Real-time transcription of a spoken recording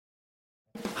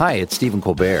Hi, it's Stephen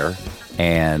Colbert,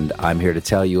 and I'm here to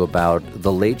tell you about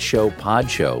The Late Show Pod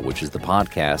Show, which is the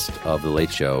podcast of The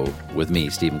Late Show with me,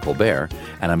 Stephen Colbert,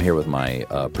 and I'm here with my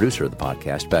producer of the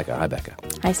podcast, Becca. Hi, Becca.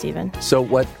 Hi, Stephen. So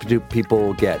what do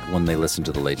people get when they listen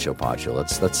to The Late Show Pod Show?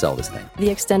 Let's sell this thing.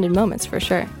 The extended moments, for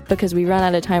sure, because we run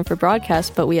out of time for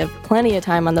broadcast, but we have plenty of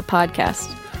time on the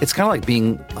podcast. It's kind of like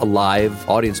being a live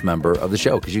audience member of the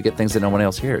show because you get things that no one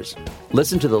else hears.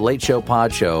 Listen to The Late Show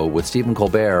Pod Show with Stephen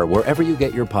Colbert wherever you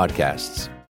get your podcasts.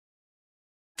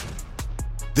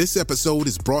 This episode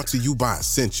is brought to you by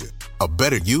Essentia. A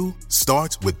better you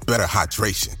starts with better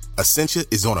hydration. Essentia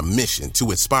is on a mission to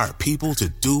inspire people to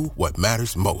do what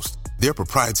matters most. Their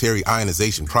proprietary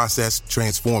ionization process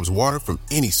transforms water from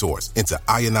any source into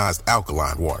ionized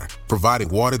alkaline water, providing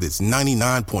water that's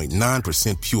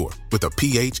 99.9% pure with a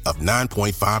pH of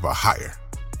 9.5 or higher.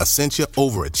 Essentia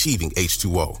Overachieving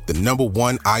H2O, the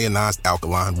 #1 ionized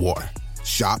alkaline water.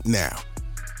 Shop now.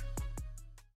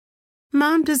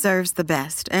 Mom deserves the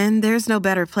best, and there's no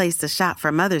better place to shop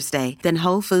for Mother's Day than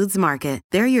Whole Foods Market.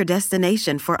 They're your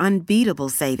destination for unbeatable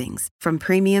savings, from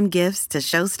premium gifts to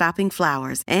show-stopping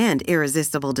flowers and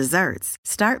irresistible desserts.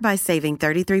 Start by saving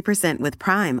 33% with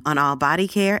Prime on all body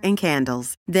care and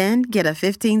candles. Then get a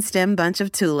 15-stem bunch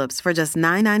of tulips for just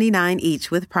 $9.99 each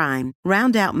with Prime.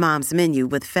 Round out Mom's menu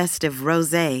with festive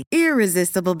rosé,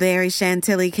 irresistible berry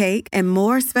chantilly cake, and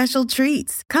more special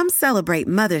treats. Come celebrate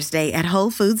Mother's Day at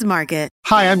Whole Foods Market.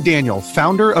 Hi, I'm Daniel,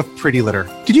 founder of Pretty Litter.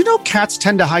 Did you know cats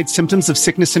tend to hide symptoms of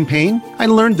sickness and pain? I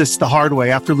learned this the hard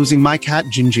way after losing my cat,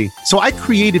 Gingy. So I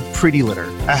created Pretty Litter,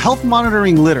 a health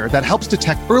monitoring litter that helps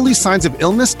detect early signs of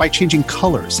illness by changing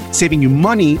colors, saving you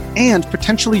money and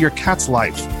potentially your cat's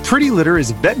life. Pretty Litter is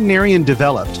veterinarian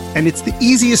developed, and it's the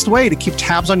easiest way to keep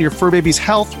tabs on your fur baby's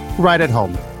health right at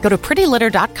home. Go to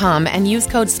prettylitter.com and use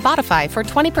code SPOTIFY for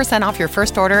 20% off your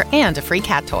first order and a free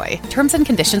cat toy. Terms and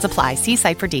conditions apply. See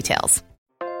site for details.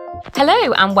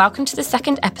 Hello and welcome to the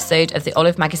second episode of the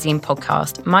Olive Magazine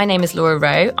podcast. My name is Laura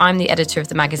Rowe. I'm the editor of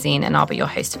the magazine and I'll be your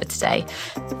host for today.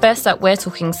 First up, we're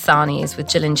talking sarnies with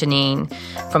Jill and Janine.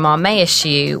 From our May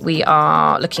issue, we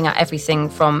are looking at everything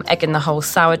from egg in the whole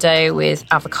sourdough with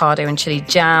avocado and chili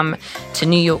jam to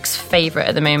New York's favourite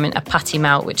at the moment, a patty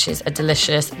melt, which is a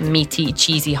delicious, meaty,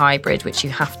 cheesy hybrid, which you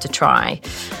have to try.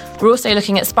 We're also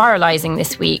looking at spiralizing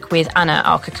this week with Anna,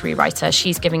 our cookery writer.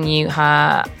 She's giving you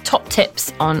her top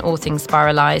tips on all things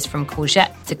spiralized, from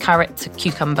courgette to carrot to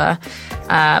cucumber.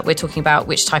 We're talking about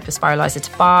which type of spiralizer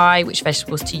to buy, which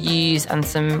vegetables to use, and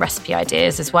some recipe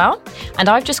ideas as well. And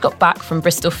I've just got back from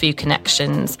Bristol Food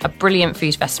Connections, a brilliant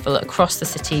food festival across the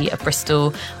city of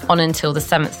Bristol on until the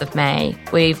 7th of May.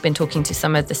 We've been talking to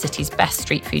some of the city's best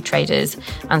street food traders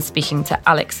and speaking to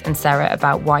Alex and Sarah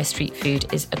about why street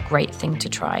food is a great thing to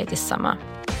try this summer.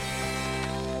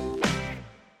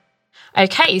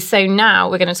 Okay, so now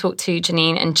we're going to talk to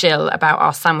Janine and Jill about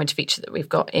our sandwich feature that we've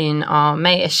got in our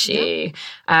May issue.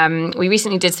 We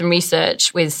recently did some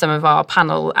research with some of our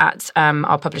panel at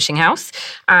our publishing house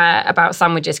about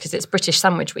sandwiches because it's British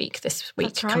Sandwich Week this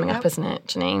week coming up, isn't it,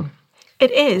 Janine?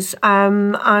 It is,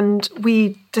 and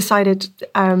we decided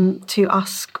to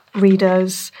ask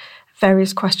readers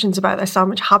various questions about their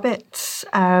sandwich habits.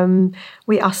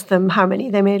 We asked them how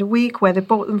many they made a week, where they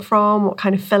bought them from, what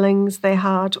kind of fillings they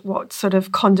had, what sort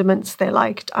of condiments they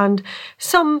liked, and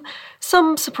some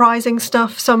surprising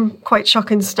stuff, some quite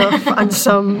shocking stuff, and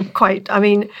some quite,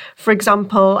 for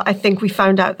example, I think we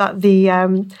found out that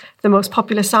the most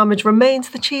popular sandwich remains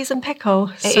the cheese and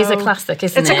pickle. It is a classic,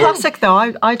 isn't it? It's a classic, though.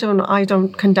 I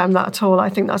don't condemn that at all. I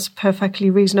think that's a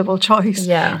perfectly reasonable choice.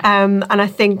 Yeah. And I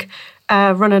think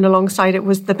running alongside it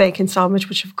was the bacon sandwich,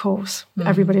 which, of course,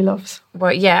 everybody loves.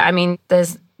 Well, yeah,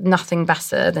 there's nothing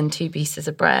better than 2 pieces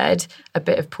of bread, a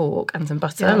bit of pork and some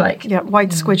butter. White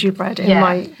squidgy bread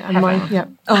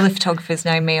All the photographers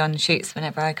know me on shoots.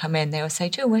 Whenever I come in, they will say,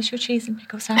 Jill, where's your cheese and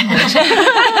pickle sandwich?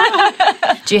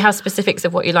 Do you have specifics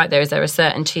of what you like there? Is there a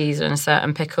certain cheese and a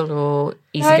certain pickle, or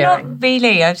easygoing? No, not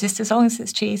really. I've just, as long as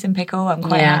it's cheese and pickle, I'm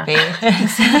quite happy.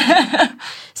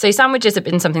 So sandwiches have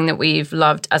been something that we've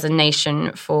loved as a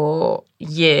nation for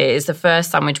years. The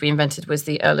first sandwich we invented was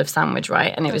the Earl of Sandwich,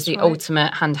 right? And it was the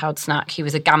ultimate handheld snack. He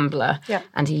was a gambler,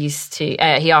 and he used to.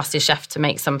 He asked his chef to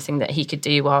make something that he could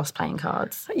do whilst playing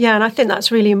cards. Yeah, and I think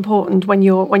that's really important when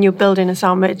you're building a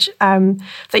sandwich,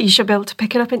 that you should be able to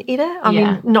pick it up and eat it. I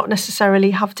mean, not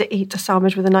necessarily have to eat a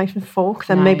sandwich with a knife and fork.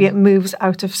 Then maybe it moves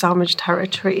out of sandwich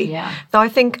territory. Yeah. Though I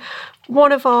think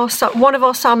one of our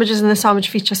sandwiches in the sandwich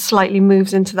feature slightly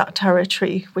moves into that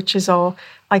territory, which is our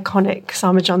iconic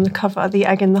sandwich on the cover, the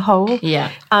egg in the hole.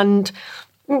 Yeah. And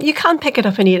You can pick it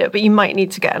up and eat it, but you might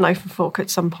need to get a knife and fork at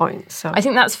some point. So I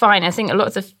think that's fine. I think a lot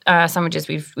of the sandwiches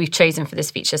we've chosen for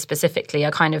this feature specifically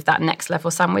are kind of that next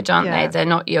level sandwich, aren't they? They're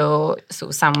not your sort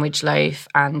of sandwich loaf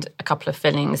and a couple of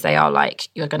fillings. They are like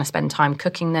you're going to spend time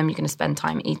cooking them, you're going to spend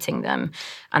time eating them,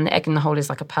 and the egg in the hole is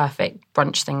like a perfect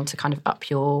brunch thing to kind of up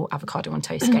your avocado on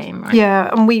toast game, right? Yeah,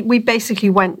 and we basically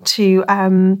went to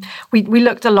we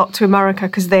looked a lot to America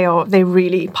because they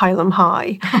really pile them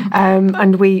high,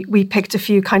 and we picked a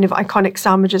few kind of iconic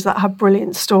sandwiches that have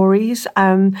brilliant stories.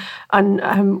 And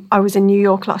I was in New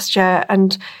York last year,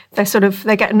 and they're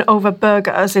getting over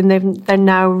burgers, and they're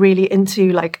now really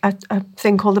into like a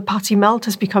thing called the patty melt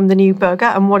has become the new burger,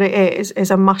 and what it is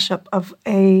a mashup of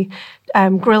a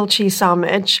grilled cheese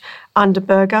sandwich and a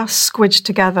burger squidged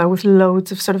together with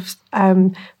loads of sort of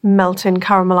melting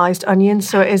caramelized onions.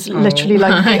 So it is literally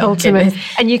like the ultimate.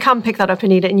 Goodness. And you can pick that up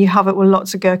and eat it, and you have it with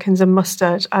lots of gherkins and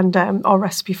mustard. And our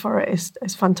recipe for it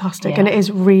is fantastic, and it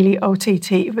is really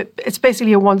OTT. It's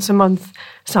basically a once a month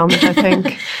sandwich, I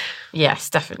think. Yes,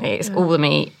 definitely. It's all the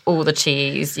meat, all the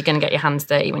cheese. You're going to get your hands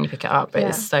dirty when you pick it up, but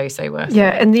it's so worth it.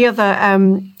 Yeah, and the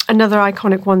other another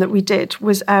iconic one that we did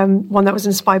was one that was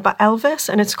inspired by Elvis,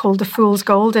 and it's called the Fool's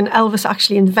Gold. And Elvis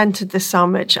actually invented this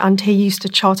sandwich, and he used to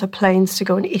charter planes to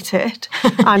go and eat it.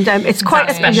 And it's quite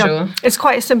special. It's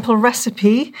quite a simple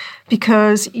recipe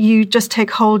because you just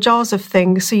take whole jars of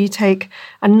things. So you take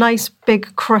a nice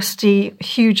big crusty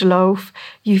huge loaf,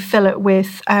 you fill it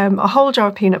with a whole jar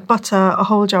of peanut butter, a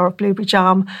whole jar of blueberry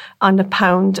jam, and a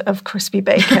pound of crispy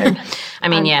bacon. I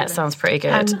mean, it sounds pretty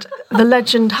good. And the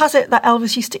legend has it that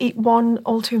Elvis used to eat one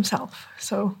all to himself.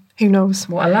 So who knows?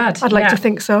 What a lad. I'd like to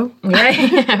think so.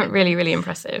 Yeah, really, really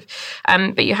impressive.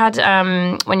 But you had,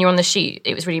 when you're on the shoot,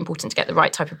 it was really important to get the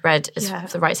right type of bread,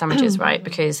 the right sandwiches, right?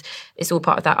 Because it's all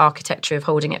part of that architecture of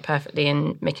holding it perfectly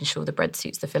and making sure the bread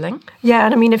suits the filling. Yeah,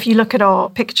 and I mean, if you look at our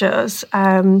pictures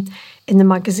in the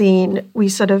magazine, we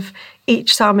sort of,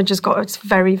 each sandwich has got its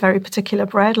very, very particular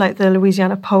bread, like the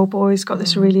Louisiana po' boy's got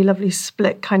this really lovely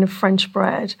split kind of French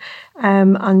bread,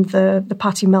 and the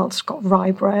patty melt's got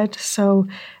rye bread. So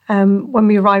when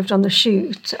we arrived on the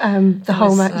shoot,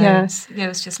 there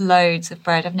was just loads of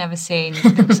bread. I've never seen.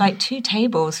 It was like 2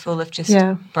 tables full of just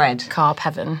bread. Carb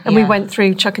heaven. And we went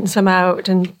through chucking some out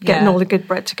and getting all the good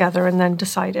bread together, and then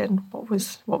deciding what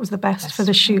was the best for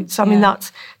the shoot. So I mean,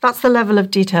 that's the level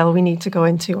of detail we need to go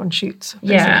into on shoots.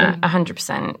 Basically. Yeah,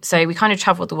 100%. So we kind of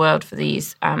travelled the world for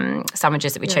these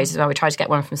sandwiches that we chose as well. We tried to get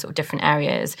one from sort of different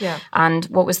areas. Yeah. And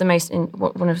what was the most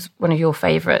one of your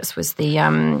favourites was the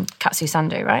katsu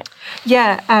sando, right?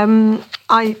 Yeah,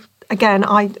 I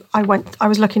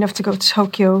was lucky enough to go to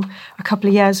Tokyo a couple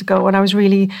of years ago, and I was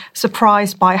really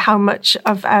surprised by how much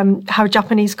of how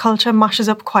Japanese culture mashes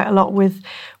up quite a lot with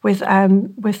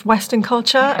Western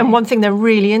culture. Okay. And one thing they're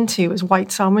really into is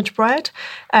white sandwich bread.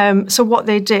 So what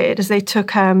they did is they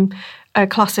took a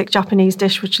classic Japanese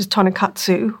dish, which is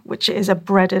tonakatsu, which is a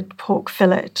breaded pork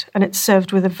fillet, and it's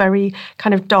served with a very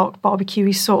kind of dark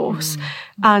barbecue-y sauce.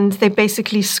 And they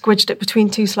basically squidged it between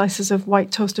 2 slices of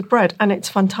white toasted bread, and it's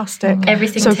fantastic.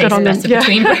 Everything tastes better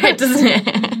between bread, doesn't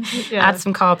it? Add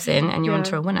some carbs in, and you're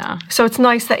onto a winner. So it's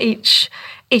nice that each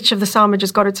of the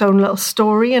sandwiches got its own little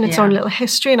story and its own little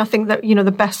history, and I think that,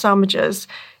 the best sandwiches,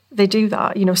 they do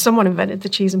that. Someone invented the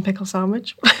cheese and pickle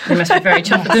sandwich. They must be very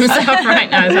chuffed with themselves right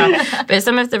now as well. But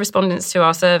some of the respondents to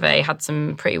our survey had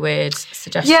some pretty weird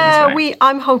suggestions. Yeah, right?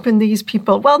 I'm hoping these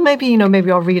people, well, maybe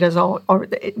our readers or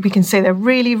we can say they're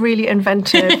really, really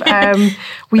inventive.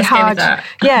 We had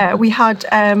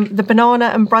the banana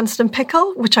and Branston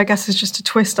pickle, which I guess is just a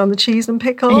twist on the cheese and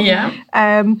pickle. Yeah.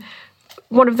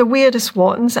 One of the weirdest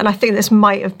ones, and I think this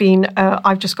might have been,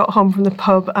 I've just got home from the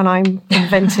pub and I'm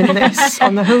inventing this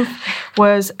on the hoof,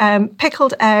 was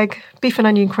pickled egg, beef and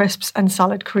onion crisps and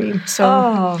salad cream.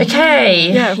 So,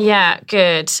 okay. Yeah,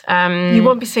 good. You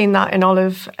won't be seeing that in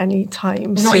Olive any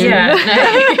time soon. Not yet,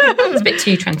 no. It's a bit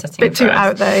too trendsetting. A bit too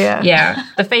out there, Yeah.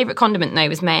 The favourite condiment, though,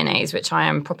 was mayonnaise, which I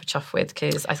am proper chuffed with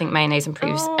because I think mayonnaise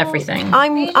improves everything.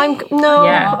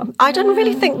 I don't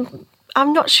really think...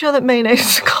 I'm not sure that mayonnaise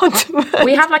is a condiment.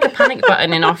 We have like a panic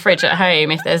button in our fridge at home.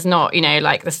 If there's not,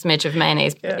 like the smidge of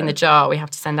mayonnaise in the jar, we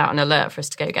have to send out an alert for us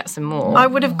to go get some more. I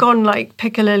would have gone like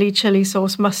piccalilli, chili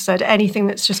sauce, mustard, anything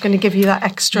that's just going to give you that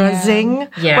extra zing.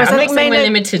 Yeah, I'm not saying we're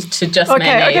limited to just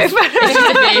mayonnaise. It's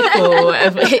just a vehicle.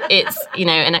 It's,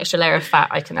 an extra layer of fat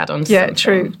I can add on to something.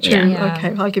 True. Yeah.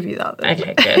 Okay, I'll give you that then.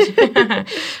 Okay, good.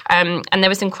 And there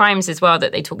were some crimes as well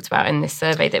that they talked about in this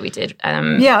survey that we did.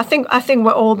 I think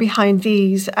we're all behind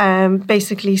these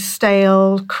basically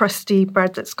stale, crusty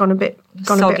bread that's gone a bit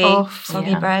off.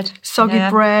 Soggy bread. Soggy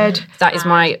bread. That is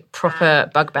my proper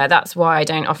bugbear. That's why I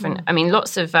don't often... I mean,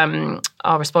 lots of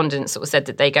our respondents sort of said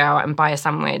that they go out and buy a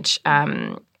sandwich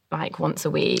like once a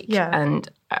week. Yeah. And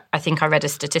I think I read a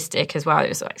statistic as well. It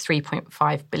was like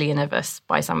 3.5 billion of us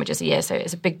buy sandwiches a year. So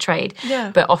it's a big trade.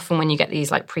 Yeah. But often when you get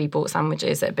these like pre-bought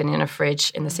sandwiches that have been in a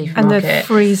fridge in the supermarket. And they're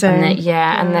freezing.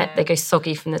 And they go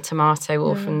soggy from the tomato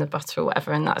or from the butter or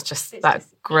whatever. And that's that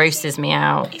grosses me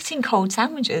out. Eating cold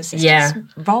sandwiches is just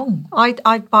wrong.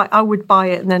 I would buy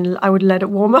it and then I would let it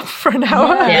warm up for an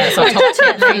hour. Yeah, it's our top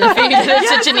tip from the food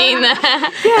to Janine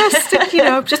there.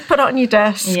 Yes, just put it on your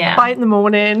desk, buy it in the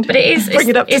morning, but bring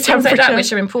it up to it's temperature. things like that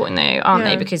which are important though, aren't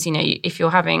they? Because, if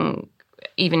you're having,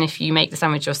 even if you make the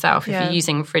sandwich yourself, if you're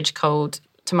using fridge cold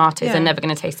tomatoes, they're never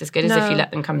going to taste as good as if you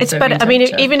let them come to It's better. I mean,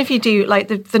 even if you do, like,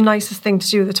 the nicest thing to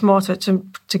do with the tomato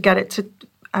to get it to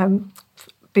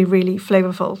be really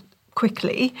flavourful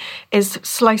quickly is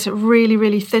slice it really,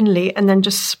 really thinly and then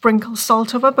just sprinkle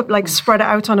salt over, but like spread it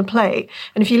out on a plate.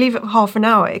 And if you leave it for half an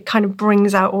hour, it kind of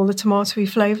brings out all the tomatoey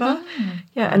flavour.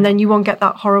 And then you won't get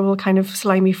that horrible kind of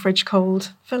slimy fridge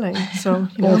cold filling. So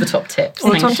all the top tips.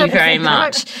 Thank you very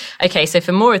much. Okay, so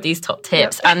for more of these top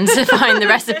tips and to find the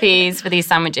recipes for these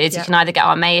sandwiches, you can either get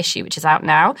our May issue, which is out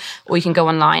now, or you can go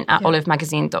online at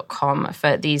olivemagazine.com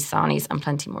for these sarnies and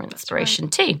plenty more inspiration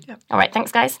too. All right,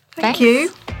 thanks guys. Thank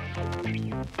you.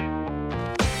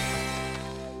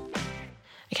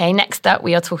 Okay, next up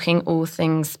we are talking all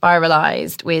things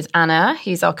spiralised with Anna,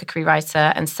 who's our cookery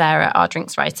writer, and Sarah, our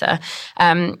drinks writer.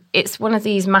 It's one of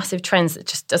these massive trends that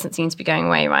just doesn't seem to be going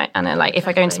away, right, Anna? Like if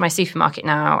I go into my supermarket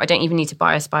now, I don't even need to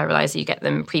buy a spiraliser. You get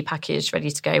them pre-packaged,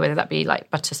 ready to go, whether that be like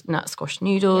butternut squash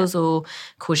noodles or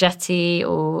courgette,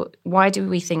 or why do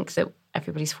we think that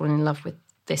everybody's fallen in love with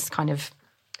this kind of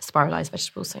spiralised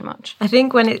vegetables so much? I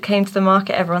think when it came to the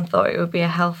market, everyone thought it would be a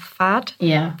health fad.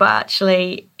 Yeah. But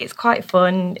actually, it's quite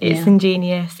fun. It's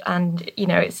ingenious, and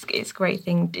it's a great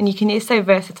thing. And it's so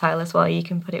versatile as well. You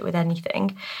can put it with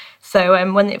anything. So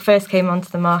when it first came onto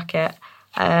the market,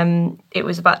 it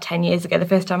was about 10 years ago. The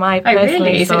first time I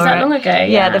personally saw it. So it's that long ago?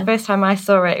 Yeah, the first time I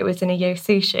saw it, it was in a Yo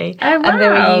Sushi. Oh, wow. And they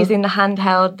were using the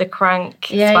handheld, the crank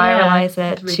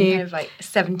spiralizer really to kind of like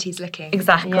 70s looking.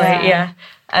 Exactly, yeah.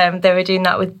 They were doing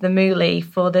that with the mouli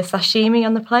for the sashimi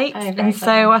on the plate. And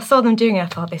so I saw them doing it. I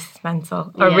thought, this is mental.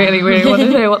 I really, really want to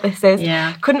know what this is.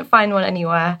 Couldn't find one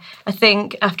anywhere. I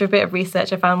think after a bit of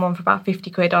research, I found one for about 50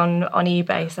 quid on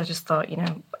eBay. So I just thought,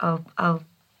 I'll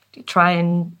try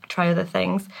other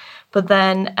things. But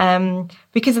then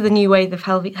because of the new wave of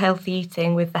healthy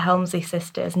eating with the Helmsley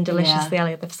sisters and Deliciously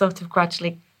Ellie, they've sort of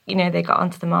gradually, they got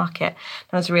onto the market.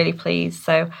 I was really pleased.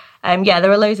 So,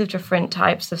 there are loads of different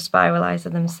types of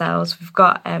spiralizer themselves. We've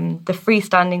got the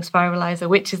freestanding spiralizer,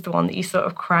 which is the one that you sort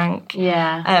of crank.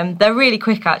 Yeah. They're really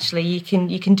quick, actually. You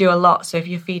can do a lot. So if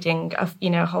you're feeding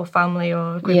a whole family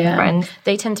or a group of friends.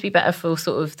 They tend to be better for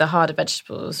sort of the harder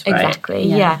vegetables, right? Exactly,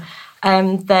 yeah.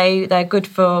 They're good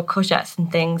for courgettes and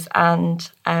things, and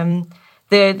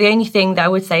the only thing that I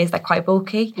would say is they're quite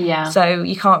bulky. Yeah. So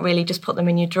you can't really just put them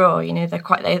in your drawer.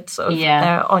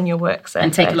 They're on your work surface.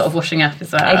 And take a lot of washing up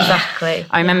as well. Exactly.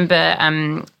 I remember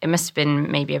it must have been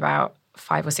maybe about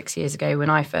 5 or 6 years ago when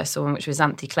I first saw one, which was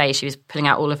Xanthi Clay. She was pulling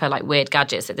out all of her like weird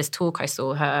gadgets at this talk I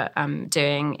saw her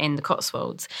doing in the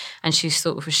Cotswolds, and she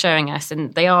sort of was showing us,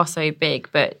 and they are so big,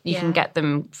 but you can get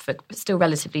them for still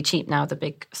relatively cheap now, the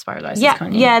big spiralizers,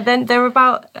 can't you? Yeah, then they're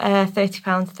about £30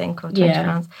 I think, or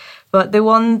 £20. But the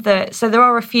one so there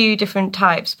are a few different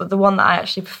types, but the one that I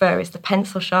actually prefer is the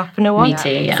pencil sharpener one. Me too,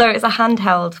 yeah. So it's a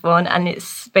handheld one, and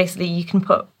it's basically you can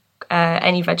put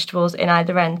any vegetables in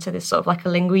either end, so there's sort of like a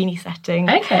linguine setting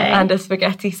and a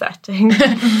spaghetti setting.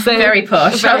 So very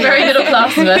posh, very middle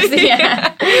class of us.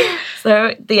 Yeah.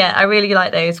 So I really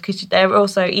like those because they're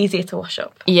also easier to wash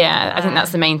up. Yeah, I think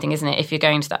that's the main thing, isn't it? If you're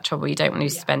going to that trouble, you don't want to be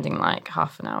spending like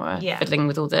half an hour fiddling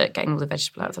with getting all the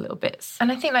vegetable out of little bits. And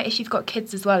I think like if you've got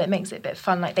kids as well, it makes it a bit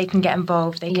fun. Like they can get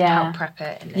involved, they can help prep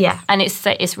it. And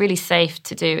it's really safe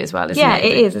to do as well, isn't it? Yeah,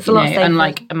 it is. It's a lot safer.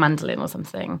 Unlike a mandolin or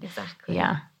something. Exactly.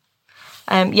 Yeah.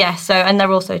 So and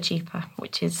they're also cheaper,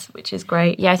 which is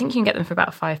great. Yeah, I think you can get them for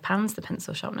about £5, the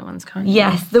pencil sharpener ones, can't you?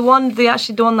 Yes, the one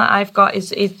that I've got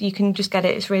is you can just get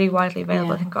it. It's really widely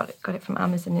available. I think got it from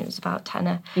Amazon. It was about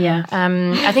 £10. Yeah,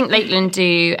 I think Lakeland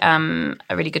do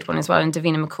a really good one as well, and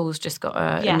Davina McCall's just got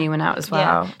a new one out as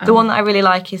well. Yeah. The one that I really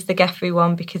like is the Geffrey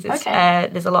one because it's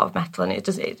there's a lot of metal in it.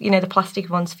 The plastic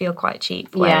ones feel quite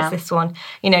cheap, whereas this one,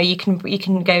 you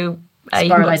can go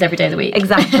spiralise every day of the week.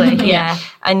 Exactly, yeah.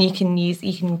 And you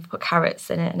can put carrots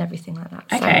in it and everything like that.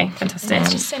 Okay, fantastic.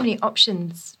 There's just so many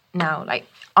options now. Like,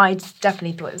 I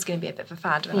definitely thought it was going to be a bit of a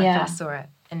fad when I first saw it.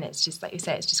 And it's just, like you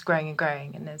say, it's just growing and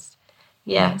growing. And there's...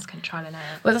 Yeah, it's kind of trial and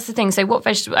error. Well, that's the thing. So what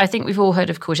vegetable... I think we've all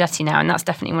heard of courgette now, and that's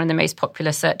definitely one of the most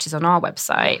popular searches on our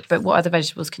website. But what other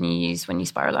vegetables can you use when you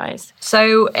spiralise?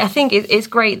 So I think it's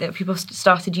great that people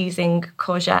started using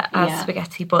courgette as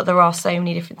spaghetti, but there are so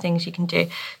many different things you can do.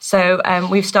 So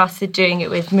we've started doing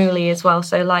it with mouli as well.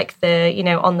 So like the,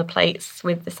 on the plates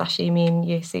with the sashimi and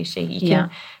your sushi, you can...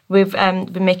 We've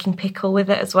been making pickle with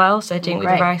it as well, so doing it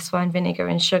with rice wine, vinegar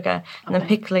and sugar, and then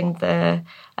pickling the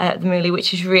mouli,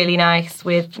 which is really nice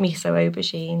with miso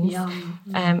aubergines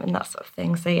and that sort of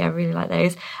thing. So yeah, I really like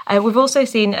those. We've also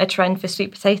seen a trend for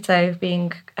sweet potato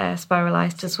being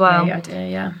spiralised as well. Great idea,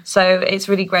 yeah. So it's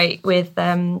really great with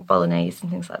bolognese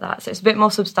and things like that. So it's a bit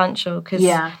more substantial because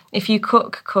if you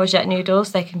cook courgette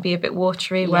noodles, they can be a bit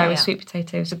watery, whereas sweet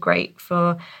potatoes are great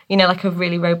for, like a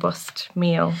really robust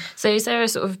meal. So is there a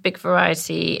sort of big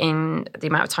variety in the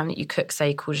amount of time that you cook,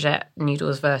 say, courgette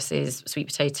noodles versus sweet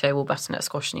potato or butternut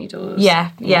squash noodles?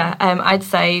 Yeah. I'd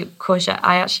say courgette,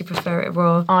 I actually prefer it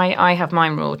raw. I have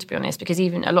mine raw, to be honest, because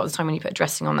even a lot of the time when you put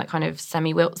dressing on, that kind of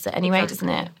semi-wilts it anyway, doesn't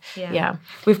it? Yeah.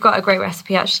 We've got a great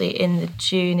recipe actually in the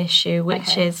June issue,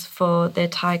 which is for the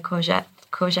Thai courgette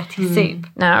soup.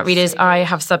 Now, readers, I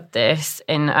have subbed this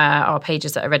in our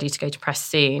pages that are ready to go to press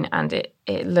soon, and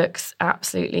it looks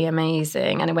absolutely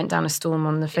amazing. And it went down a storm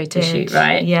on the photo shoot,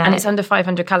 right? Yeah. And it's under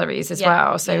 500 calories as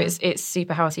well, so it's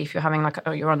super healthy if you're having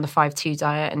you're on the 5-2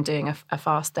 diet and doing a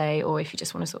fast day, or if you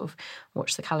just want to sort of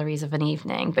watch the calories of an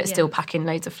evening, but still pack in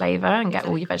loads of flavour and get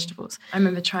all your vegetables. I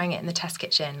remember trying it in the test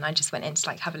kitchen. I just went in to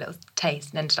have a little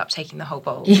taste and ended up taking the whole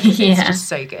bowl. It's just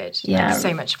so good. Yeah,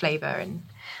 so much flavour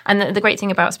And the great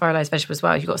thing about spiralised vegetables as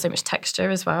well, you've got so much texture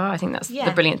as well. I think that's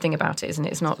the brilliant thing about it, isn't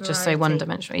it? It's not just so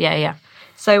one-dimensional. Yeah.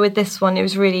 So with this one, it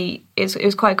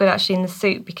was quite good actually in the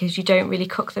soup because you don't really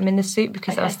cook them in the soup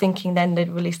because I was thinking then they'd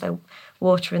release their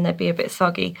water and they'd be a bit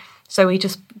soggy. So we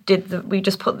just put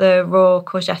the raw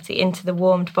courgette into the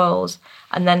warmed bowls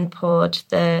and then poured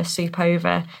the soup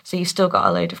over. So you still got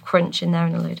a load of crunch in there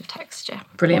and a load of texture.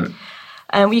 Brilliant.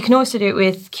 You can also do it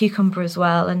with cucumber as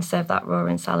well and serve that raw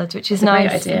in salads, which is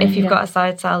nice if you've got a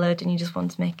side salad and you just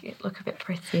want to make it look a bit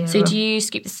prettier. So do you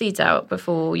skeep the seeds out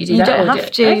before you do that? You don't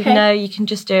have to. Okay. No, you can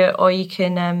just do it, or you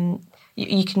can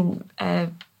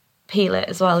peel it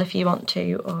as well if you want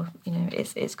to, or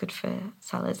it's good for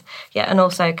salads. Yeah, and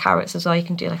also carrots as well. You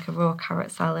can do like a raw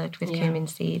carrot salad with cumin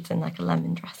seeds and like a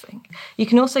lemon dressing. You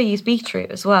can also use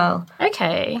beetroot as well.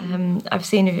 Okay. I've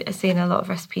seen a lot of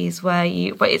recipes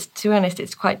where but it's, to be honest,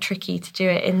 it's quite tricky to do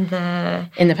it in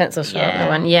the pencil sharpener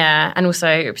one. Yeah, and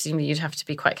also presumably you'd have to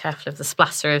be quite careful of the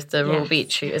splatter of the raw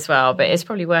beetroot as well. But it's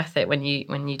probably worth it when you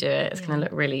do it. It's going to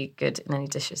look really good in any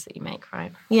dishes that you make,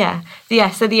 right? Yeah.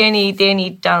 So the only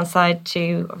downside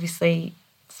to obviously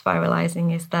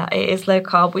spiralizing is that it is low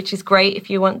carb, which is great if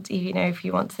you want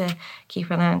to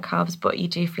keep an eye on carbs, but you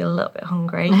do feel a little bit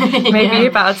hungry maybe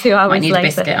about 2 hours Might need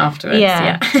later. A biscuit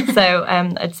afterwards. So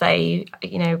I'd say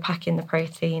pack in the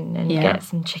protein and get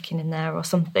some chicken in there or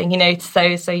something,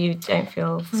 so you don't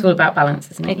feel it's all about balance,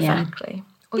 isn't it? Exactly.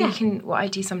 Or what I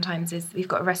do sometimes is we've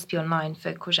got a recipe online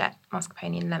for courgette,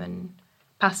 mascarpone and lemon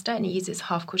pasta, and it uses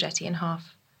half courgette and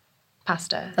half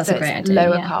pasta. That's so a great it's idea.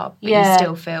 Lower carb, but you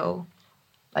still feel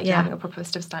like you're having a proper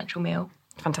substantial meal.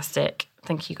 Fantastic.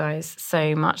 Thank you guys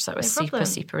so much. That was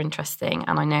super interesting.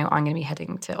 And I know I'm going to be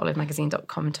heading to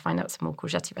olivemagazine.com to find out some more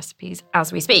courgette recipes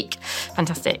as we speak.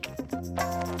 Fantastic.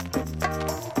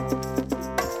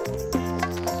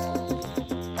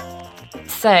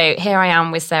 So here I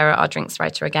am with Sarah, our drinks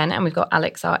writer again, and we've got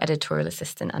Alex, our editorial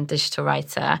assistant and digital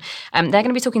writer. They're going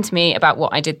to be talking to me about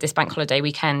what I did this bank holiday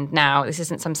weekend. Now, this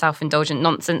isn't some self-indulgent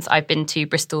nonsense. I've been to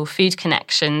Bristol Food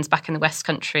Connections back in the West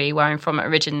Country, where I'm from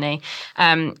originally.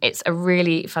 It's a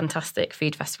really fantastic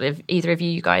food festival. Have either of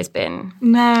you guys been?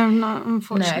 No, not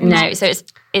unfortunately. No, so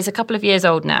it's a couple of years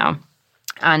old now.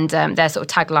 And their sort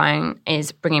of tagline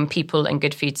is bringing people and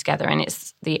good food together. And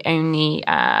it's the only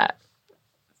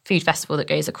food festival that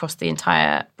goes across the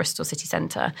entire Bristol city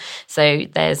centre. So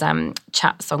there's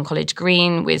chats on College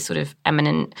Green with sort of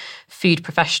eminent food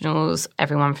professionals,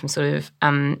 everyone from sort of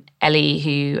Ellie,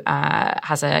 who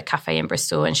has a cafe in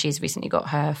Bristol, and she's recently got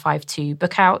her 5-2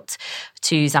 book out,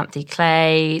 to Xanthi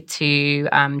Clay, to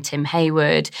Tim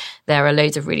Hayward. There are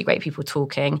loads of really great people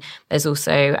talking. There's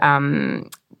also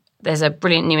There's a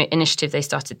brilliant new initiative they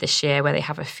started this year where they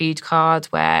have a food card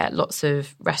where lots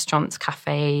of restaurants,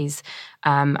 cafes,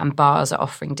 and bars are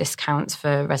offering discounts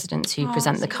for residents who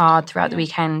present the card throughout the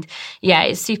weekend. Yeah,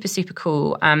 it's super, super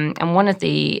cool. And one of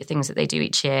the things that they do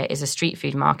each year is a street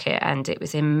food market, and it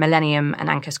was in Millennium and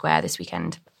Anchor Square this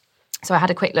weekend. So I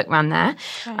had a quick look around there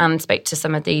and spoke to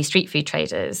some of the street food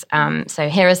traders. So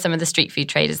here are some of the street food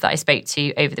traders that I spoke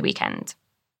to over the weekend.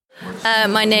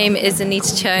 My name is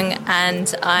Anita Chung,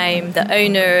 and I'm the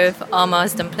owner of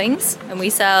Arma's Dumplings, and we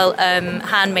sell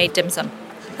handmade dim sum.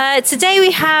 Today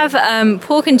we have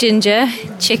pork and ginger,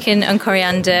 chicken and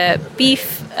coriander,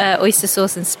 beef, oyster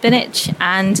sauce and spinach,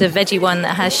 and a veggie one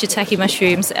that has shiitake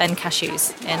mushrooms and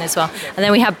cashews in as well. And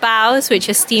then we have baos, which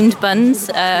are steamed buns,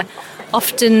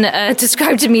 often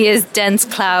described to me as dense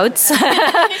clouds,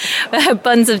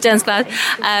 buns of dense clouds.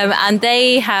 And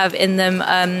they have in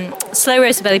them slow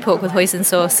roasted belly pork with hoisin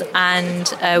sauce,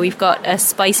 and we've got a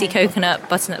spicy coconut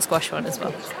butternut squash one as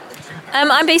well.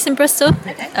 I'm based in Bristol.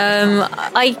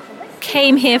 I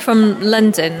came here from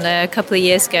London a couple of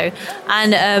years ago,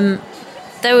 and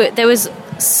there was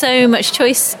so much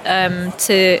choice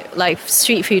to like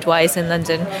street food wise in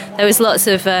London. There was lots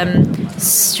of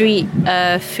street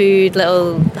food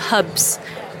little hubs,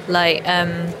 like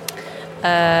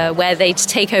where they'd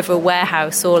take over a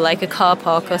warehouse or like a car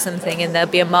park or something, and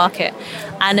there'd be a market.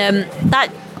 And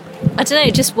that, I don't know,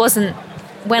 it just wasn't.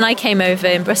 When I came over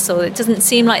in Bristol, it doesn't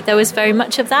seem like there was very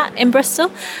much of that in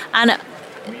Bristol, and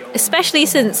especially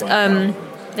since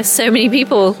there's so many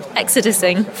people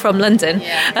exodusing from London,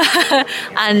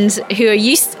 and who are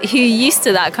used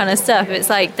to that kind of stuff.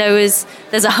 It's like there's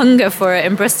a hunger for it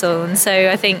in Bristol, and so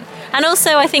I think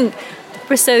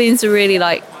Bristolians are really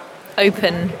like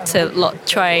open to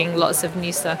trying lots of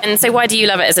new stuff. And so, why do you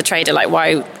love it as a trader? Like,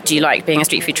 why do you like being a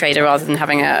street food trader rather than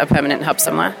having a permanent hub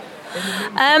somewhere?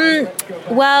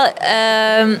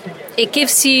 It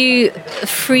gives you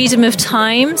freedom of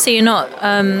time, so you're not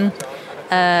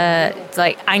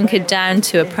like anchored down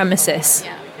to a premises,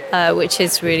 which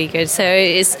is really good. So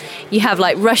you have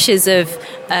like rushes of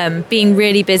being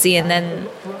really busy, and then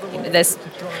there's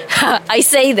I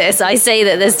say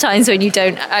that there's times when you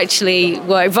don't actually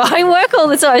work, but I work all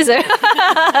the time, so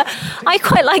I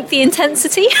quite like the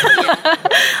intensity.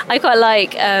 I quite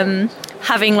like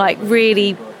having like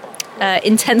really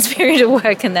intense period of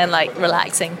work and then like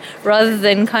relaxing rather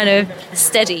than kind of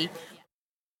steady.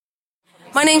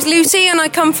 My name's Lucy and I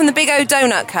come from the Big O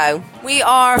Donut Co. We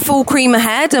are full cream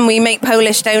ahead and we make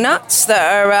Polish donuts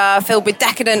that are filled with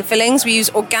decadent fillings. We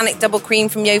use organic double cream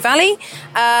from Yo Valley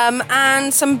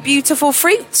and some beautiful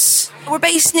fruits. We're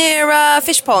based near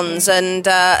fish ponds and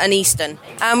Easton,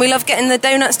 and we love getting the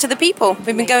donuts to the people.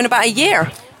 We've been going about a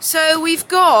year. So we've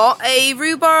got a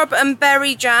rhubarb and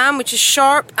berry jam, which is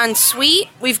sharp and sweet.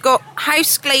 We've got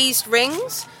house glazed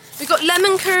rings. We've got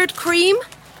lemon curd cream.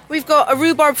 We've got a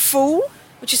rhubarb fool,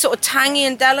 which is sort of tangy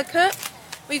and delicate.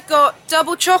 We've got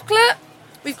double chocolate.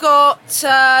 We've got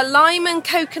lime and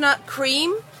coconut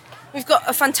cream. We've got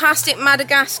a fantastic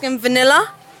Madagascan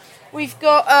vanilla. We've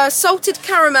got salted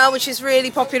caramel, which is really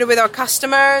popular with our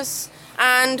customers.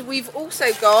 And we've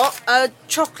also got a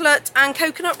chocolate and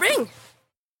coconut ring.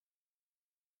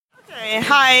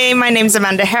 Hi, my name's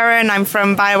Amanda Heron. I'm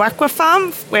from BioAqua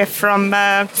Farm. We're from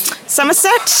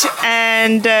Somerset,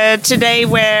 and today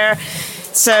we're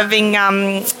serving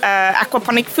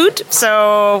aquaponic food.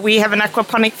 So we have an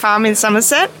aquaponic farm in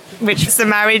Somerset, which is the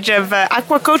marriage of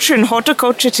aquaculture and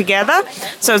horticulture together.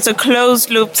 So it's a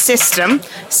closed-loop system,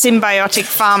 symbiotic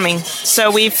farming. So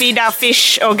we feed our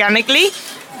fish organically.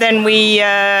 Then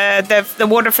the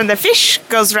water from the fish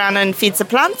goes around and feeds the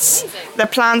plants. The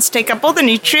plants take up all the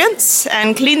nutrients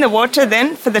and clean the water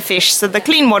then for the fish. So the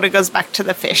clean water goes back to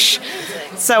the fish.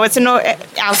 So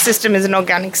our system is an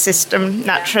organic system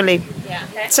naturally.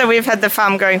 So we've had the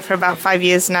farm going for about 5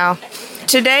 years now.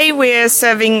 Today we're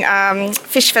serving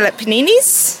fish fillet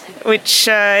paninis, which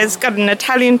has got an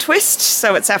Italian twist.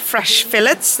 So it's our fresh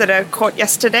fillets that are caught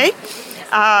yesterday.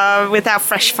 With our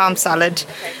fresh farm salad.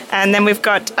 And then we've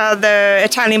got the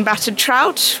Italian battered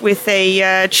trout with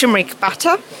a turmeric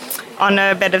batter on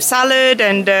a bed of salad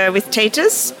and with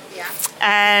taters.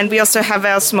 And we also have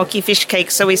our smoky fish cake,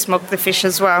 so we smoke the fish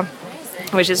as well,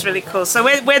 which is really cool. So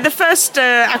we're the first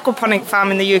aquaponic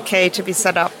farm in the UK to be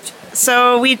set up.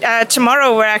 So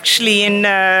tomorrow we're actually in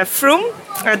Frome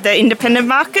at the independent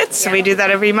market. So we do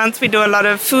that every month. We do a lot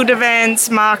of food events,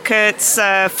 markets,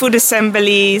 food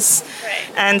assemblies,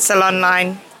 and sell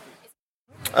online.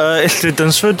 It's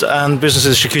Dunsford, and business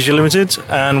is Charcuterie Limited,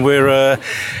 and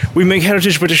we make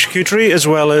heritage British charcuterie as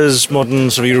well as modern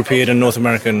sort of European and North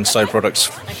American side products.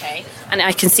 Okay. And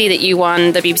I can see that you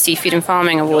won the BBC Food and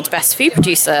Farming Awards Best Food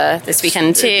Producer this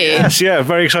weekend too. Yes, yeah,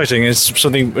 very exciting. It's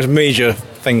something, a major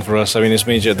thing for us. I mean, it's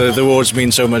major. The awards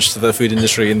mean so much to the food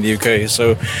industry in the UK.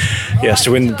 So, yes,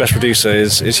 to win Best Producer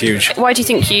is huge. Why do you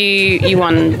think you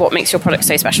won? What makes your product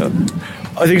so special?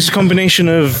 I think it's a combination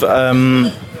of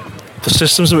the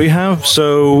systems that we have.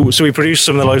 So we produce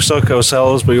some of the livestock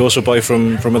ourselves, but we also buy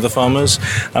from other farmers,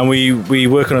 and we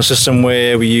work on a system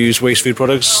where we use waste food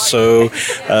products, so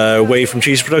whey from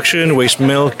cheese production, waste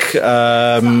milk,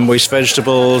 waste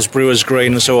vegetables, brewer's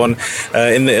grain, and so on,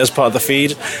 as part of the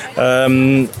feed.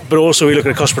 But also we look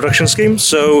at a cost production scheme,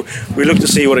 so we look to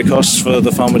see what it costs for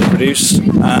the farmer to produce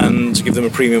and to give them a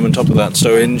premium on top of that.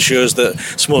 So it ensures that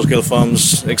small-scale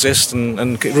farms exist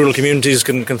and rural communities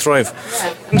can thrive.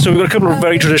 So we've got a couple of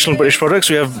very traditional British products.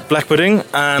 We have black pudding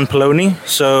and polony.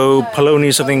 So polony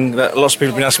is something that lots of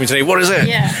people have been asking me today, what is it?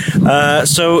 Yeah.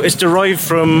 So it's derived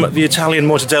from the Italian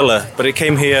mortadella, but it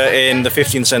came here in the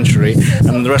 15th century,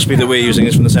 and the recipe that we're using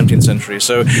is from the 17th century.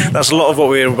 So that's a lot of what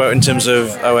we're about in terms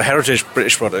of our heritage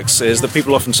British products, is that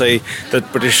people often say that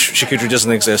British charcuterie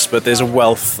doesn't exist, but there's a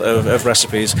wealth of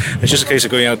recipes. It's just a case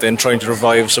of going out there and trying to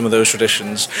revive some of those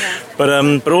traditions.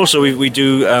 But also we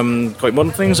do quite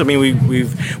modern things. I mean,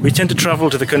 we tend to travel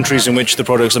to the countries in which the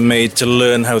products are made to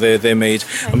learn how they're made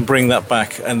and bring that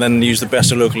back and then use the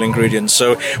best of local ingredients.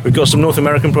 So we've got some North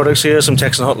American products here, some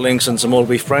Texan hot links and some all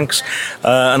beef franks.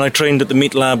 And I trained at the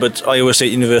meat lab at Iowa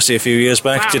State University a few years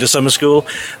back, did a summer school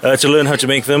to learn how to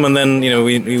make them, and then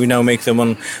we now make them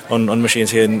on machines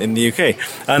here in the UK.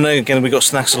 And again, we've got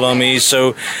snack salamis,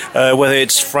 so whether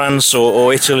it's France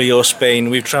or Italy or Spain,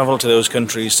 we've travelled to those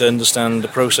countries to understand the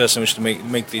process in which to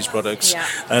make these products,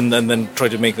 and then try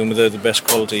to make them with the best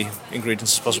quality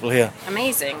ingredients as possible here.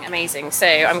 Amazing. So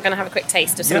I'm going to have a quick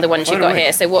taste of some of the ones you've got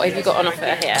here. So what have you got on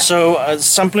offer here? So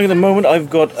sampling at the moment, I've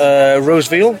got rose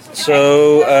veal.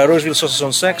 So rose veal sauce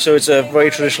on sec. So it's a very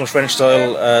traditional French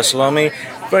style salami.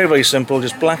 Very, very simple,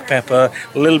 just black pepper,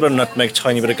 a little bit of nutmeg,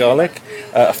 tiny bit of garlic.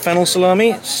 A fennel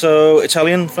salami, so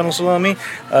Italian fennel salami.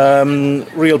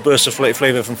 Real burst of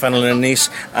flavour from fennel and anise,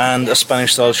 and a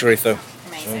Spanish style chorizo.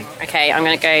 Amazing. Okay, I'm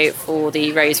going to go for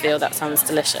the rose veal. That sounds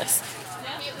delicious.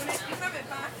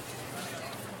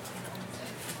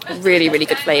 Really, really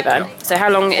good flavour. So how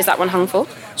long is that one hung for?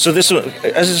 So this one,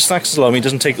 as a snack salami,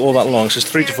 doesn't take all that long. So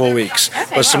it's 3 to 4 weeks.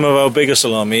 Okay, but some of our bigger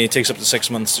salami, it takes up to 6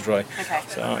 months to dry. Okay.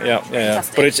 So yeah.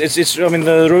 But it's. I mean,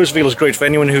 the rose veal is great for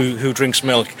anyone who drinks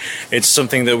milk. It's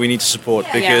something that we need to support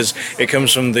because it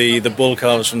comes from the bull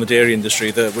calves from the dairy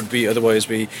industry that would otherwise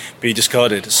be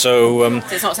discarded. So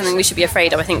it's not something we should be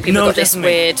afraid of. I think people got this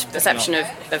weird perception of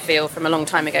veal from a long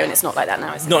time ago, and it's not like that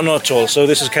now, is it? Not at all. So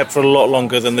this is kept for a lot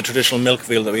longer than the traditional milk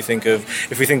veal that we think of.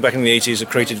 If we think back in the 80s, a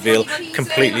crated veal,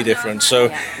 completely different.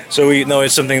 So we know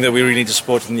it's something that we really need to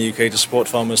support in the UK, to support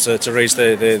farmers to raise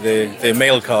their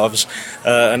male calves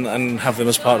and have them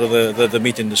as part of the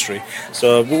meat industry.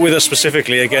 So with us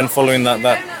specifically, again, following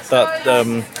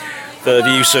the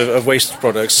use of waste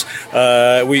products,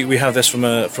 we have this from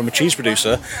a cheese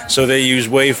producer. So they use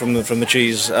whey from the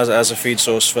cheese as a feed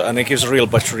source, and it gives a real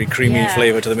buttery, creamy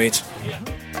flavour to the meat.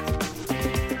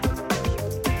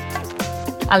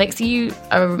 Alex, you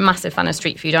are a massive fan of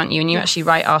street food, aren't you? And you actually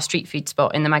write our street food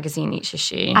spot in the magazine each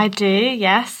issue. I do,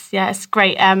 yes. Yeah, it's a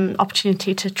great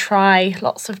opportunity to try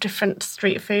lots of different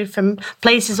street food from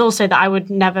places also that I would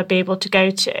never be able to go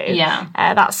to. Yeah.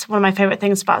 That's one of my favourite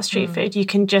things about street food. You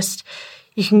can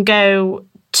go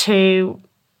to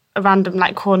a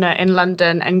random corner in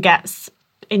London and get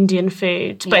Indian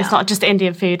food. But it's not just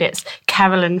Indian food, it's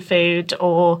Kerala food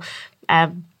or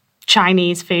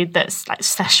Chinese food that's like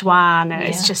Szechuan, and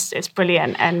it's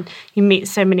brilliant, and you meet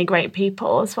so many great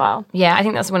people as well. Yeah, I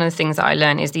think that's one of the things that I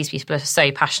learned is these people are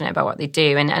so passionate about what they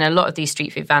do, and a lot of these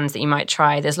street food vans that you might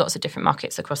try, there's lots of different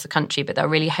markets across the country, but they'll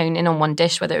really hone in on one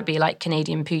dish, whether it be like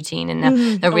Canadian poutine,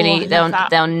 and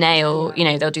they'll nail,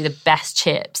 they'll do the best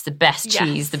chips, the best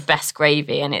cheese, the best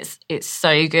gravy, and it's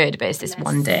so good, but it's this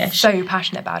one dish. So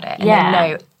passionate about it, and they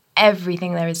know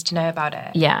everything there is to know about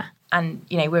it. Yeah. And,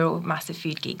 we're all massive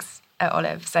food geeks at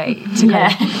Olive, so to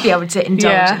kind of be able to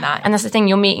indulge in that. And that's the thing,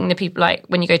 you're meeting the people, like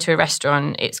when you go to a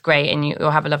restaurant, it's great and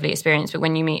you'll have a lovely experience, but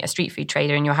when you meet a street food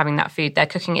trader and you're having that food, they're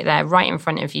cooking it there right in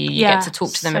front of you, you get to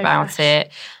talk to them about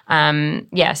it.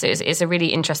 So it's a really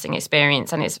interesting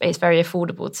experience, and it's very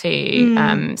affordable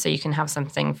too. So you can have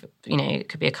something, it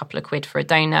could be a couple of quid for a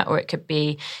donut, or it could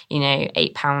be,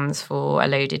 £8 for a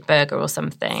loaded burger or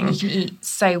something. You can eat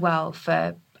so well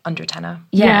for under a tenner.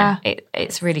 Yeah.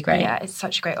 It's really great. Yeah, it's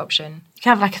such a great option. You can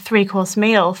have like a 3-course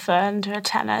meal for under a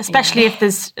tenner, especially if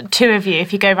there's 2 of you.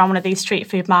 If you go around one of these street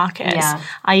food markets,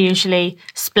 I usually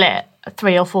split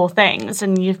 3 or 4 things,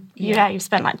 and you've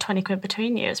spent like 20 quid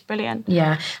between you. It's brilliant.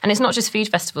 Yeah, and it's not just food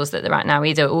festivals that they're at now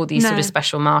either. All these sort of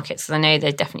special markets. Because I know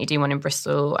they definitely do one in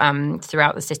Bristol,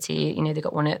 throughout the city. You know, they've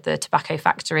got one at the Tobacco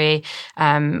Factory,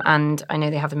 and I know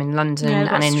they have them in London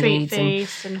and in Street Leeds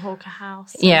Feast and Hawker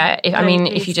House. Yeah,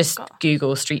 if you just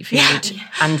Google street food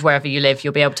and wherever you live,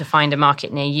 you'll be able to find a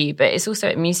market near you. But it's also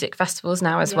at music festivals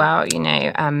now as well. You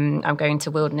know, I'm going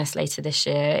to Wilderness later this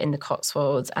year in the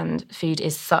Cotswolds, and food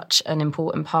is such an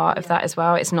important part of that as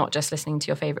well. It's not just listening to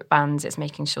your favourite bands, it's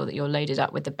making sure that you're loaded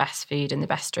up with the best food and the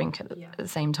best drink at the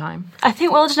same time. I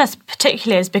think Wilderness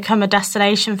particularly has become a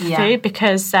destination for food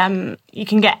because you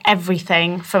can get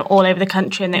everything from all over the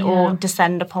country, and they all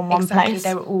descend upon one place.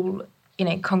 They're all, you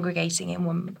know, congregating in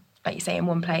one, like you say, in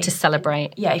one place to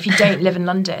celebrate. Yeah, if you don't live in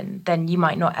London, then you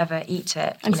might not ever eat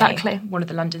at one of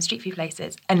the London street food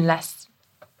places unless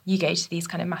you go to these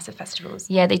kind of massive festivals.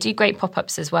 Yeah, they do great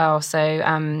pop-ups as well. So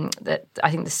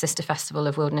I think the sister festival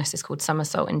of Wilderness is called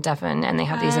Somersault in Devon, and they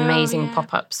have these amazing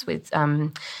pop-ups with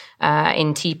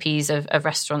in teepees of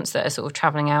restaurants that are sort of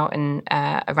travelling out and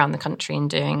around the country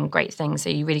and doing great things. So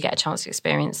you really get a chance to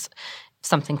experience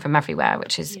something from everywhere,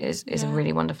 which is a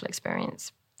really wonderful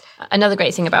experience. Another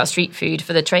great thing about street food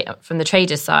from the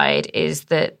traders' side is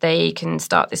that they can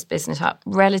start this business up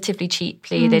relatively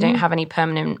cheaply. They don't have any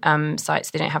permanent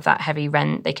sites. They don't have that heavy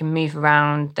rent. They can move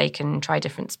around. They can try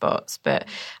different spots. But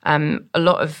a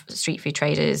lot of street food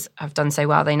traders have done so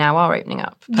well. They now are opening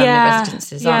up permanent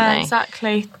residences, aren't they? Yeah,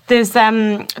 exactly. There's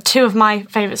 2 of my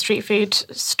favourite street food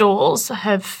stalls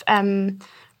have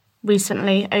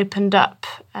recently opened up.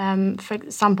 For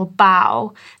example,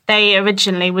 Bao. They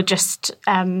originally were just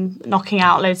knocking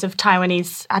out loads of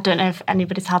Taiwanese, I don't know if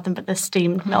anybody's had them, but the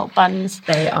steamed milk buns.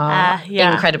 They are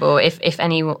incredible. If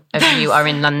any of you are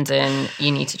in London,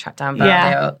 you need to track down Bao.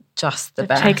 They are just the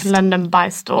best. Taken London by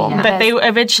storm. But they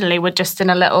originally were just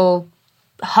in a little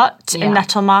hut in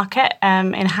Nettle Market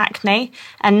in Hackney,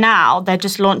 and now they're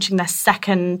just launching their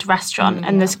second restaurant,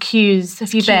 and there's queues.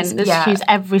 Have you been? There's queues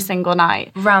every single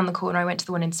night. Round the corner, I went to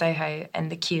the one in Soho,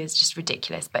 and the queue is just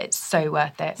ridiculous, but it's so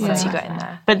worth it once you get in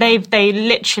there. But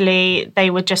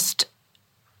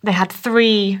they had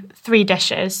three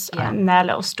dishes in their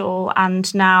little stall,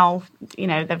 and now, you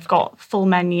know, they've got full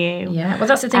menu. Yeah, well,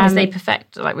 that's the thing is they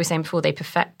perfect, like we were saying before, they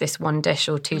perfect this one dish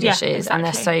or 2 dishes, and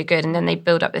they're so good, and then they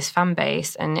build up this fan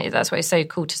base, and that's why it's so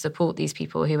cool to support these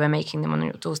people who are making them on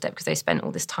your doorstep, because they spent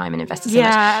all this time and invested so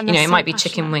much. You know, it might be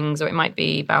chicken wings or it might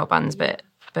be bao buns, but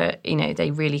you know, they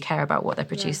really care about what they're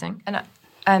producing.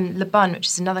 And Le Bun, which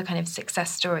is another kind of success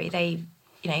story, they,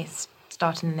 you know,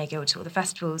 started and they go to all the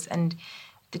festivals, and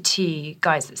the 2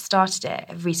 guys that started it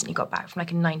have recently got back from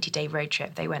like a 90-day road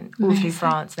trip. They went all through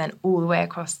France and then all the way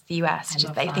across the US.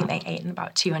 They think they ate in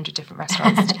about 200 different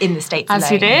restaurants in the States alone. As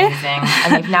you do.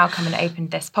 And they've now come and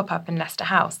opened this pop-up in Leicester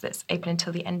House that's open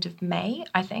until the end of May,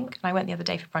 I think. And I went the other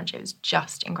day for brunch. It was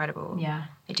just incredible. Yeah.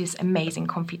 They do this amazing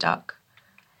confit duck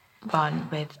bun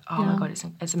with, my God,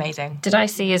 it's amazing. Did I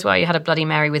see as well you had a Bloody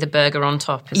Mary with a burger on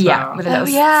top as well? Yeah, with a little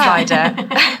slider.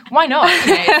 Why not?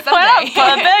 You know, well,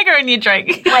 put a burger in your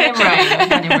drink.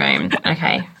 When in Rome.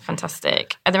 Okay,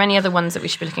 fantastic. Are there any other ones that we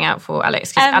should be looking out for, Alex?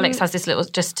 Because Alex has this little,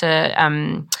 just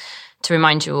to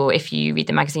remind you all, if you read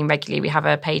the magazine regularly, we have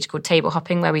a page called Table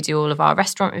Hopping where we do all of our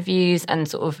restaurant reviews and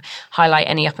sort of highlight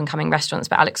any up-and-coming restaurants.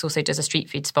 But Alex also does a street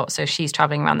food spot, so she's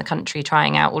travelling around the country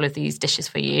trying out all of these dishes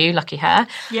for you. Lucky her.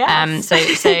 Yes.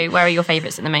 So where are your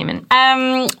favourites at the moment?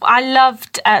 I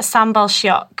loved Sambal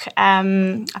Shiok.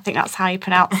 I think that's how you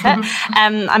pronounce it.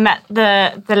 I met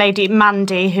the lady,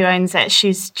 Mandy, who owns it.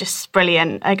 She's just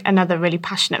brilliant, another really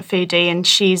passionate foodie, and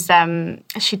she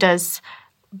does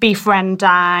beef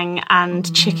rendang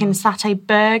and chicken satay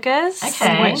burgers,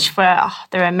 which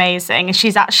they're amazing. And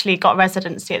she's actually got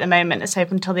residency at the moment. It's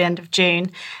open until the end of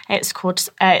June. It's called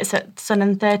it's at Sun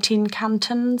and 13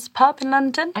 Cantons pub in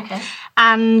London. Okay.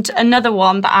 And another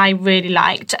one that I really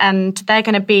liked, and they're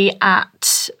going to be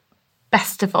at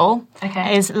Festival,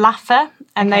 is Laffa,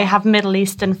 and they have Middle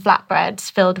Eastern flatbreads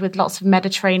filled with lots of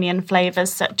Mediterranean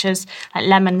flavours, such as like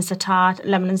lemon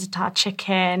za'atar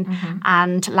chicken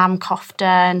and lamb kofta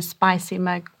and spicy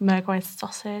merguez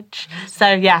sausage.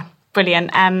 So yeah, brilliant.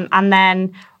 And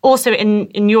then also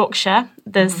in Yorkshire,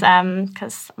 there's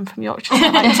because I'm from Yorkshire,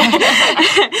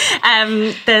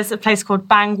 there's a place called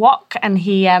Bang Wok, and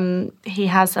he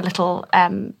has a little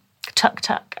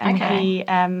tuk-tuk, and he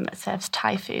serves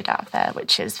Thai food out of there,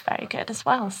 which is very good as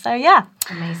well. So yeah.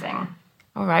 Amazing.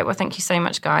 All right, well, thank you so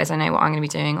much, guys. I know what I'm going to be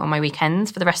doing on my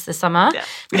weekends for the rest of the summer,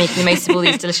 making the most of all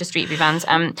these delicious street food vans.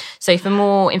 So for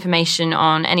more information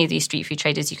on any of these street food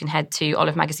traders, you can head to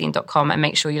olivemagazine.com and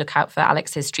make sure you look out for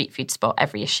Alex's street food spot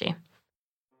every issue.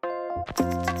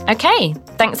 Okay,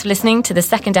 thanks for listening to the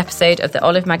second episode of the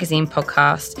Olive Magazine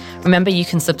podcast. Remember, you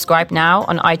can subscribe now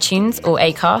on iTunes or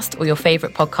Acast or your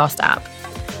favourite podcast app.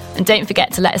 And don't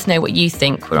forget to let us know what you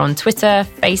think. We're on Twitter,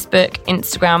 Facebook,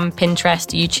 Instagram,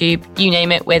 Pinterest, YouTube, you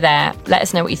name it, we're there. Let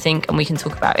us know what you think and we can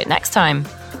talk about it next time.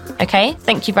 Okay,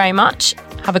 thank you very much.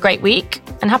 Have a great week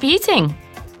and happy eating.